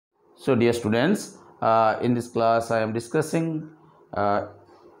So dear students, in this class I am discussing the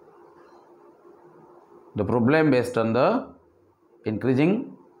problem based on the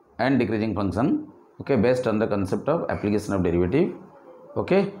increasing and decreasing function, okay, based on the concept of application of derivative,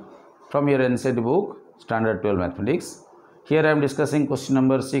 okay, from your NCERT book, Standard 12 Mathematics. Here I am discussing question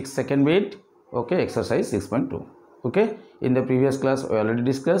number 6, second bit, okay, exercise 6.2. Okay, in the previous class we already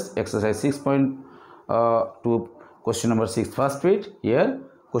discussed exercise 6.2, question number 6, first bit. Here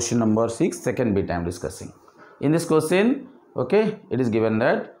question number 6, second bit I am discussing. In this question, okay, it is given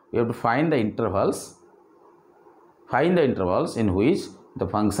that we have to find the intervals in which the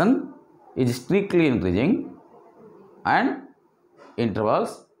function is strictly increasing and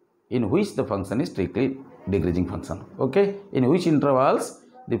intervals in which the function is strictly decreasing function. Okay, in which intervals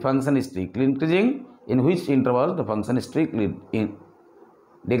the function is strictly increasing, in which intervals the function is strictly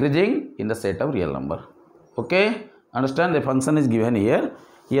decreasing in the set of real number. Okay, understand, the function is given here.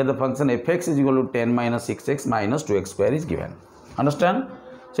 Here the function fx is equal to 10 minus 6x minus 2x square is given. Understand?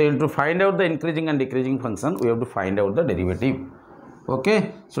 So to find out the increasing and decreasing function, we have to find out the derivative.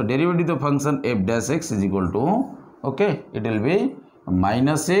 Okay, so derivative of the function f dash x is equal to, okay, it will be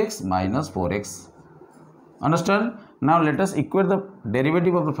minus x minus 4x. Understand? Now let us equate the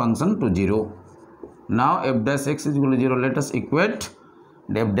derivative of the function to 0. Now f dash x is equal to 0. Let us equate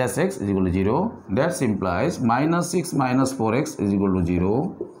f dash x is equal to 0. That implies minus 6 minus 4x is equal to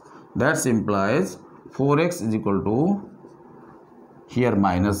 0. That implies 4x is equal to here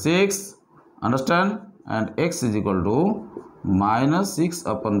minus 6. Understand? And x is equal to minus 6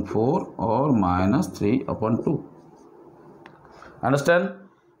 upon 4 or minus 3 upon 2. Understand?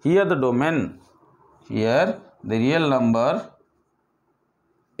 Here the domain, here the real number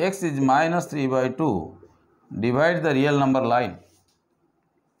x is minus 3 by 2. Divide the real number line.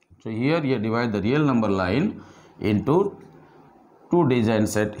 So here you divide the real number line into two disjoint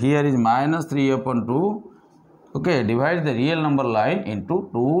set. Here is minus 3 upon 2. Okay, divide the real number line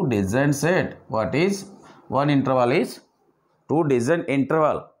into two disjoint set. What is one interval is two disjoint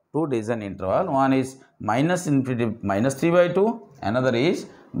interval. One is minus infinity minus 3 by 2. Another is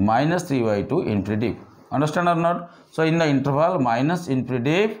minus 3 by 2 infinity. Understand or not? So in the interval minus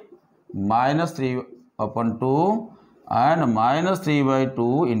infinity minus 3 upon 2 and minus 3 by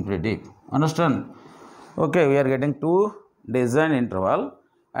 2 infinity. Understand? Okay, we are getting two disjoint interval,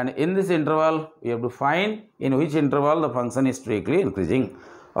 and in this interval we have to find in which interval the function is strictly increasing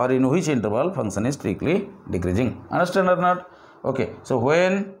or in which interval function is strictly decreasing. Understand or not? Okay, so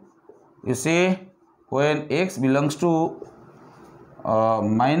when you see when x belongs to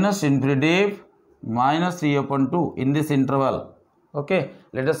minus infinity minus 3 upon 2 in this interval, okay,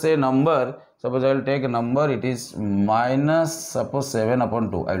 let us say number, suppose I will take a number, it is minus, suppose 7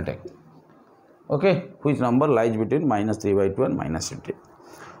 upon 2 I will take, okay, which number lies between minus 3 by 2 and minus infinity.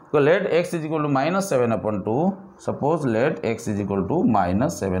 So let x is equal to minus 7 upon 2, suppose let x is equal to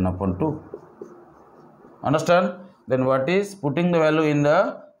minus 7 upon 2. Understand? Then what is putting the value in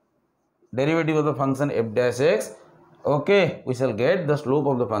the derivative of the function f dash x, okay, we shall get the slope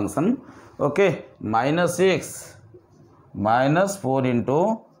of the function, okay, minus 6 minus 4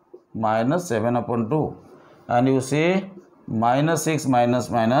 into minus 7 upon 2, and you see minus 6 minus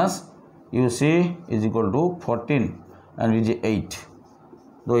minus you see is equal to 14 and which is 8,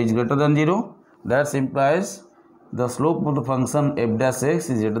 though is greater than 0. That implies the slope of the function f dash x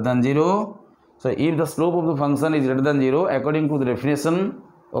is greater than 0. So if the slope of the function is greater than 0, according to the definition,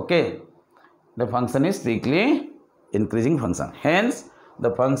 okay, the function is strictly increasing function. Hence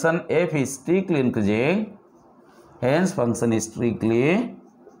the function f is strictly increasing. Hence function is strictly,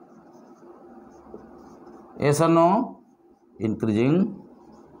 yes or no, increasing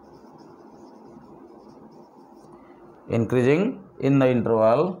in the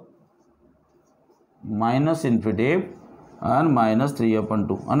interval minus infinity and minus 3 upon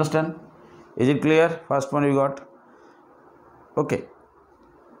 2. Understand? Is it clear? First one we got. Okay.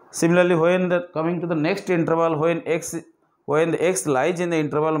 Similarly, when the coming to the next interval, when the x lies in the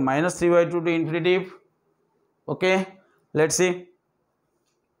interval minus 3 by 2 to infinity, okay, let's see.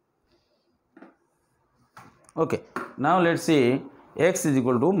 Okay, now let's see x is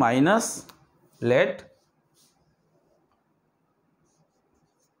equal to minus, let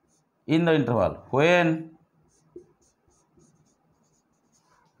in the interval when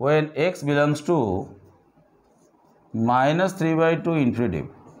x belongs to minus 3 by 2 infinity.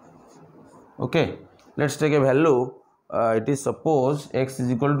 Okay, let's take a value, it is suppose x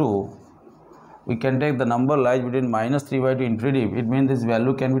is equal to, we can take the number lies between minus 3 by 2 infinity. It means this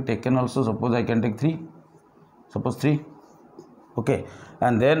value can be taken also. Suppose I can take 3, suppose 3, okay,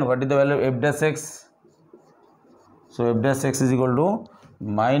 and then what is the value of f dash x? So f dash x is equal to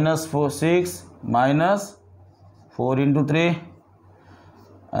minus 4 6 minus 4 into 3,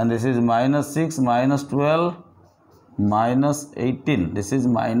 and this is minus 6 minus 12 minus 18, this is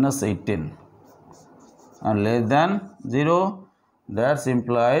minus 18, and less than 0. That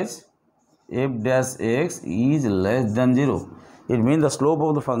implies f dash x is less than 0. It means the slope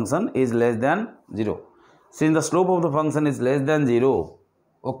of the function is less than 0. Since the slope of the function is less than 0,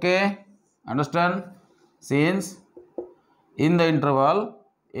 okay, understand? Since in the interval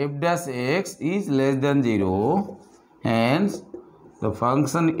f dash x is less than 0, hence the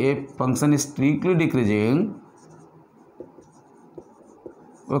function is strictly decreasing,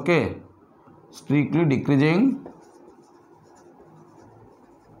 okay, strictly decreasing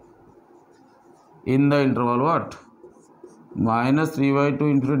in the interval what? Minus 3 by 2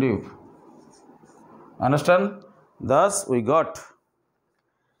 infinitive. Understand? Thus we got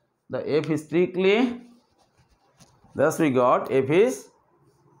the f is strictly, thus we got f is,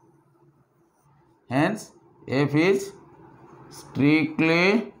 hence f is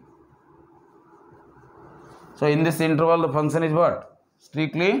strictly, so in this interval the function is what?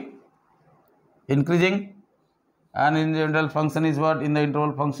 Strictly increasing, and in the interval function is what? In the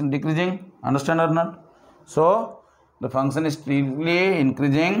interval function decreasing. Understand or not? So the function is strictly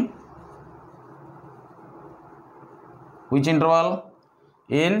increasing. Which interval?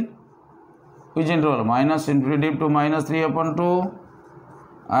 In which interval? Minus infinity to minus 3 upon 2,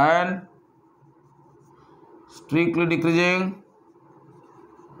 and strictly decreasing,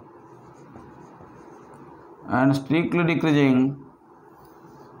 and strictly decreasing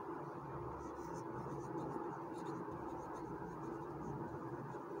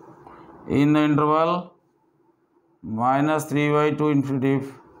in the interval minus 3 by 2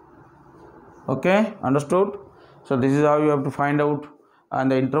 infinitive. Okay, understood? So this is how you have to find out, and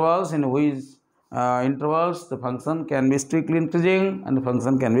the intervals in which intervals the function can be strictly increasing and the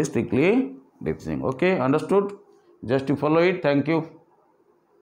function can be strictly decreasing. Okay, understood? Just to follow it. Thank you.